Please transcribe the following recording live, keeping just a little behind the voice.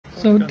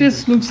So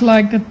this looks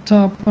like the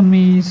top on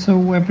me,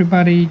 so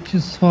everybody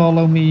just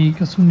follow me,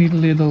 because we need a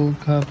little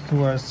cup to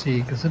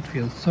RC, because it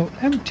feels so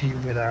empty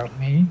without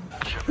me.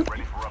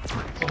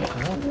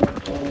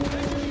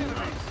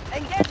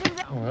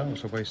 Oh, that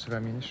was a waste of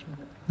ammunition.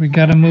 We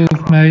gotta move,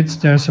 mates,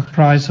 there's a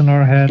prize on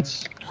our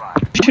heads.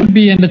 We should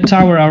be in the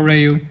tower,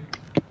 Aureu.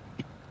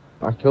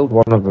 I killed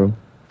one of them.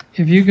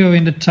 If you go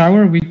in the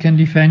tower, we can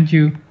defend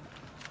you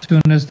as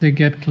soon as they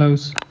get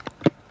close.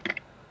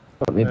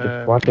 I don't need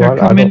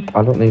to.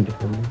 I don't need to.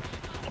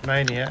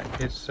 Maniac,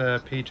 it's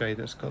PJ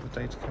that's got the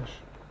data cache.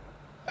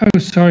 Oh,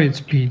 sorry, it's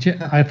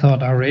PJ. I thought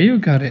Aureu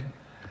got it.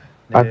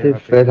 I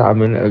did say that a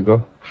minute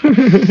ago.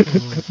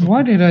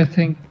 Why did I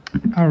think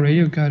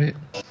Aureu got it?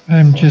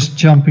 I'm just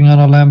jumping on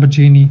a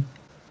Lamborghini.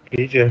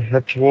 PJ,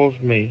 head towards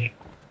me.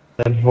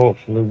 Then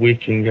hopefully we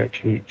can get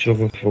to each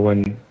other for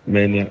when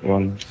Maniac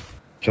runs.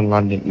 Can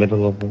land in the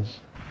middle of us.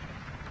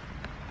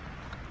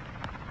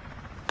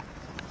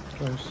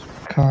 Close.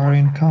 Car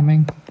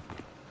incoming.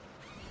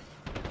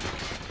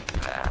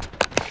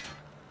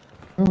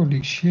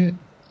 Holy shit.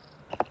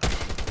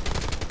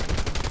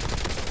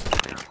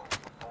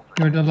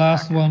 You're the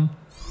last one.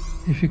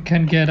 If you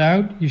can get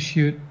out, you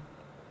shoot.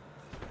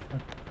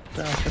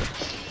 Doubt it.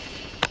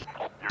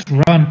 Just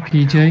run,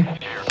 PJ.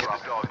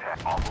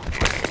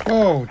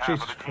 Oh,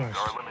 Jesus Christ.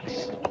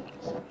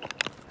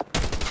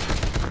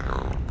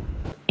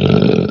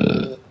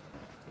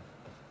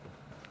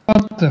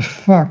 What the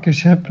fuck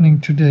is happening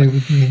today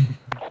with me?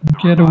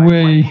 Get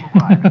away.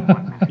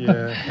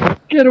 Yeah.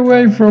 Get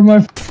away from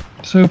my...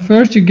 So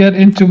first you get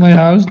into my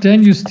house,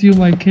 then you steal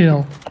my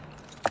kill.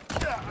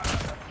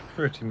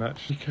 Pretty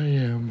much.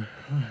 DKM.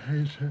 I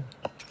hate it.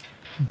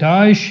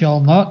 Die shall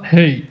not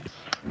hate.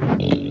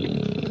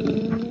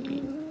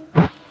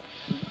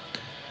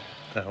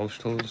 I'll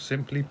still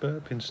simply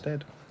burp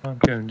instead. I'm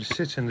going to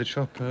sit in the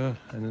chopper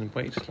and then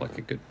wait like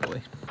a good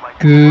boy.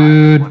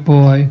 Good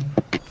boy.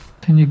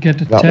 Can you get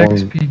the That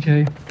text, one.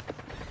 PJ?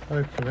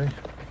 Hopefully.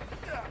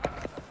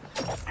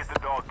 Get the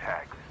dog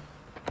tags.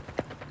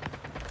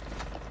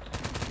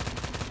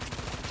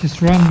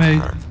 Just run,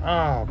 mate.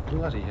 Oh,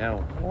 bloody hell.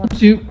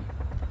 What? You...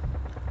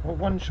 What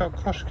one-shot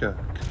Koshka?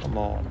 Come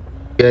on.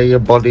 Yeah, your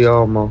body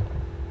armor.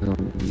 No,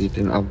 you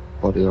didn't have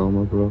body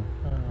armor, bro.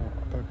 Oh,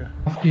 bugger.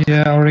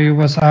 Yeah, Aureu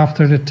was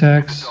after the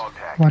text.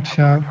 Watch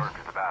out.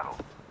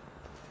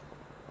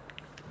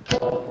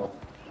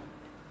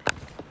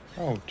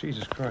 Oh,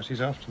 Jesus Christ, he's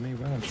after me.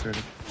 Well, I'm screwed.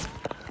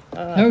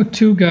 No,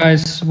 two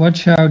guys.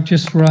 Watch out,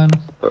 just run.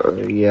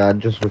 Yeah,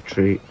 just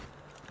retreat.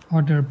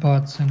 Or they're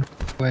bots in the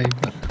way,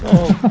 but...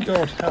 Oh,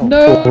 God, help.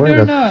 No, Where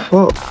they're the not.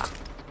 fuck?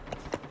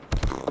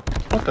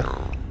 What the...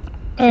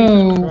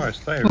 Oh,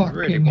 Christ, they really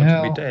fucking want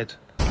hell. to be dead.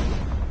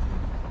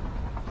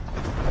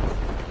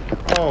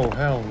 Oh,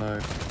 hell no.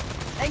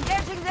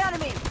 Engaging the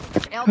enemy.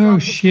 Oh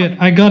shit,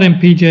 I got him,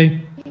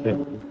 PJ.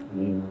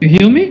 You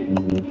heal me?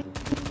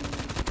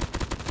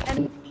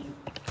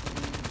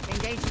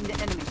 Engaging the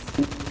enemies.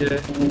 Yeah,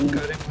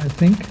 got him, I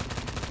think.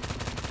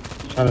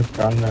 Trying to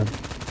scan them.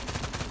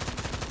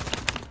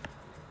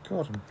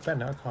 God, I'm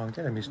bent. I can't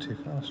get him. He's too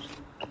fast.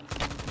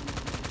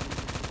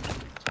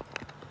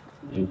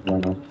 He's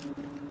run off.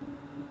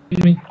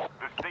 Heal me.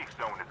 The safe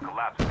zone is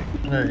collapsing.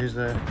 No, he's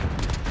there.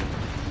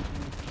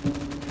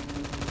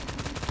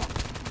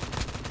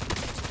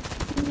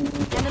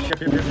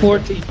 Enemy.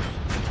 40.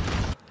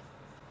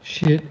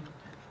 Shit.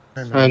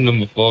 And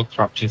number 4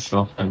 crapped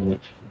yourself and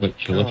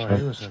which you Oh, left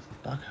he was a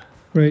bugger.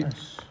 Great.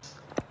 Nice.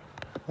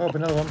 Oh,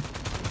 another one.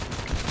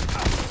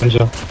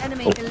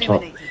 Enemy top.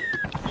 eliminated.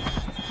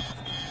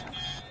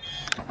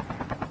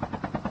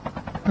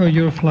 Oh,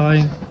 you're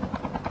flying.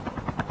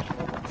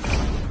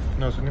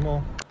 No, there's any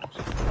more.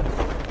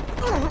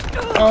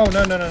 Oh,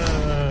 no, no, no, no,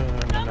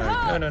 no,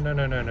 no, no, no,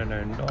 no, no, no, no,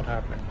 no, not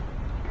happening.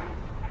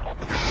 Get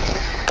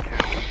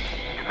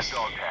the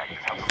dog tags.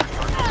 Help them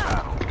return to the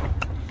battle.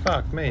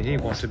 Fuck me, he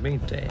wanted me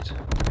dead.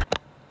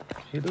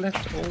 He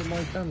left all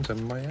my guns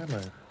and my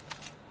ammo.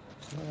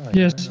 Right,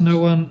 Yes, no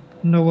one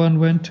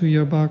went to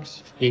your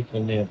box.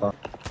 People nearby.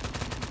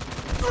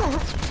 Down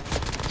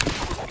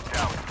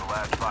to the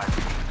last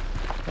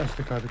 5. That's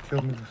the guy that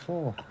killed me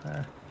before.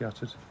 Ah,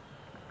 gutted.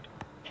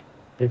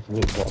 Oh,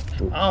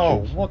 Oh,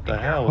 what the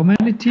How hell?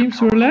 many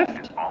teams were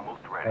left?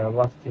 Almost ready.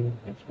 last team,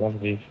 it's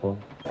 1v4.